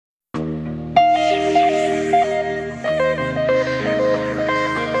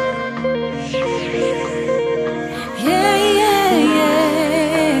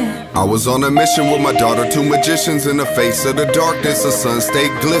was on a mission with my daughter, two magicians in the face of the darkness. The sun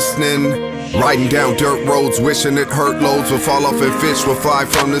stayed glistening. Riding down dirt roads, wishing it hurt. Loads would fall off and fish would fly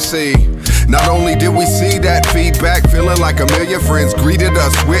from the sea. Not only did we see that feedback, feeling like a million friends greeted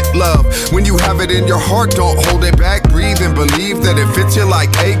us with love. When you have it in your heart, don't hold it back. Breathe and believe that it fits you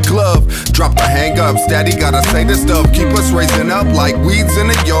like a glove. Drop the hang-ups, daddy gotta say this stuff. Keep us raising up like weeds in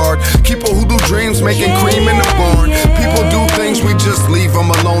the yard. People who do dreams, making cream in the barn. People do things, we just leave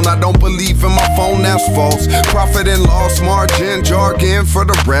them alone. I don't believe in my phone, that's false. Profit and loss, margin, jargon for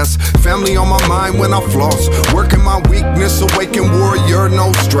the rest. Family on my mind when I floss. Working my weakness, awaken warrior,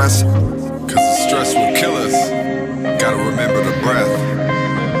 no stress. Cause the stress will kill us. Gotta remember the breath.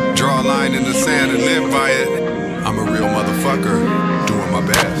 Draw a line in the sand and live by it. I'm a real motherfucker, doing my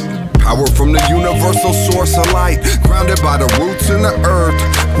best. Power from the universal source of light, grounded by the roots in the earth.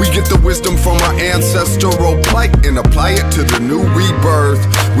 We get the wisdom from our ancestral plight and apply it to the new rebirth.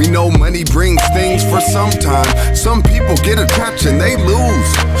 We know money brings things for some time. Some people get attached and they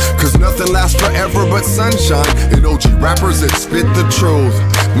lose. Cause nothing lasts forever but sunshine. And OG rappers that spit the truth.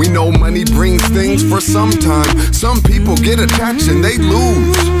 We know money brings things for some time. Some people get attached and they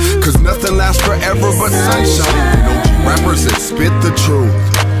lose. Cause nothing lasts forever but sunshine. And OG rappers that spit the truth.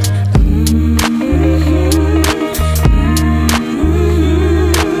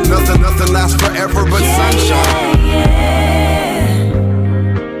 Nothing lasts forever but sunshine.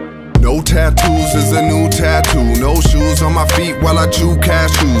 No tattoos is a new tattoo. No shoes on my feet while I chew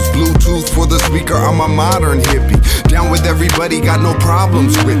cashews. Bluetooth for the speaker, I'm a modern hippie. Down with everybody, got no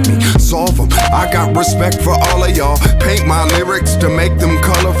problems with me. Solve them, I got respect for all of y'all. Paint my lyrics to make them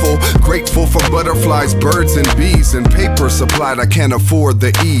colorful. Grateful for butterflies, birds and bees. And paper supplied, I can't afford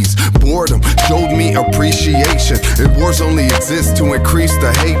the ease. Boredom showed me appreciation. And wars only exist to increase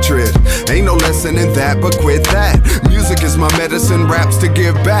the hatred. Ain't no lesson in that, but quit that. Music is my medicine, raps to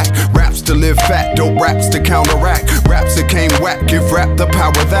give back. Raps to live fat, dope raps to counteract. Raps that came whack, give rap the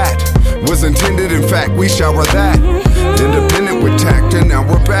power that was intended, in fact, we shower that. Independent with tact, and now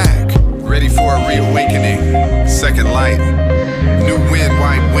we're back. Ready for a reawakening, second light, new wind,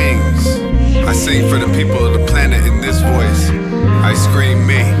 white wings. I sing for the people of the planet in this voice. I scream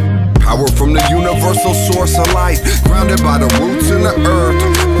me. Power from the universal source of light, grounded by the roots in the earth.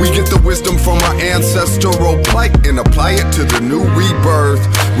 We get the wisdom from our ancestral plight and apply it to the new rebirth.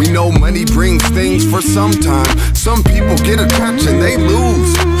 We know money brings things for some time. Some people get attached and they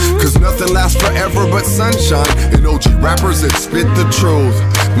lose. Cause nothing lasts forever but sunshine. And OG rappers that spit the truth.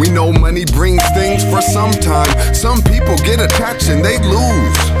 We know money brings things for some time. Some people get attached and they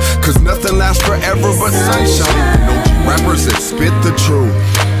lose. Cause nothing lasts forever but sunshine. And OG rappers that spit the truth.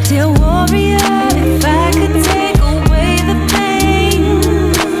 Dear warrior, if I could take away the pain,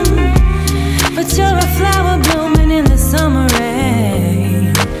 but you're a flower blooming in the summer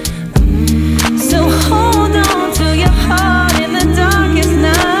rain. So hold on to your heart in the darkest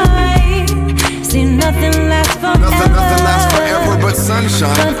night. See, nothing lasts forever. Nothing lasts forever but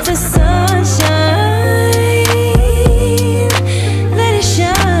sunshine. But the sunshine, let it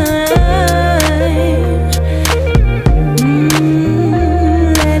shine.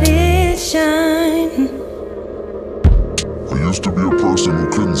 Used to be a person who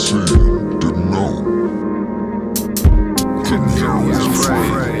couldn't see, didn't know, couldn't hear, was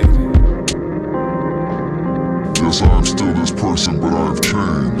afraid. Yes, I am still this person, but I have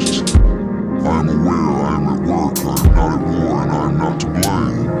changed. I am aware, I am at work, I am not at war, and I am not to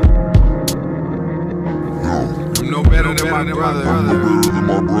blame. No, I'm no better than my brother. I'm no better than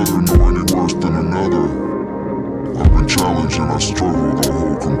my brother, nor any worse than another. I've been challenged and I struggle to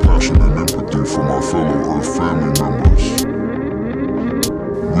hold compassion and empathy for my fellow Earth family members.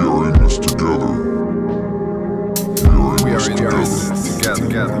 We are in this together. We are in this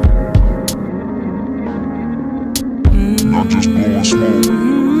together. Not just blowing smoke,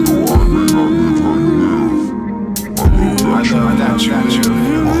 though I may not live how you live. I love that you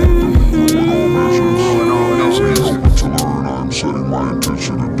live. I hope that we grow in all measures. I'm hoping to learn. I'm setting my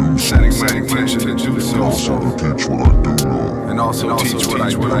intention to do so. Setting my intention to do so. And also to teach what I do know. And also teach what I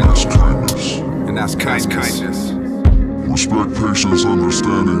do know. And that's kindness. And that's kindness. Respect, patience,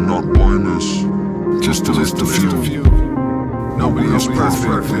 understanding, not blindness. Just to list a few. Nobody is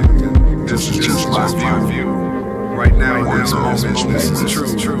perfect. This is just my view. Right now, in this moment, this is true.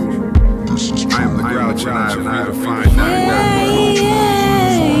 This is true. I am the Grouch and I have redefined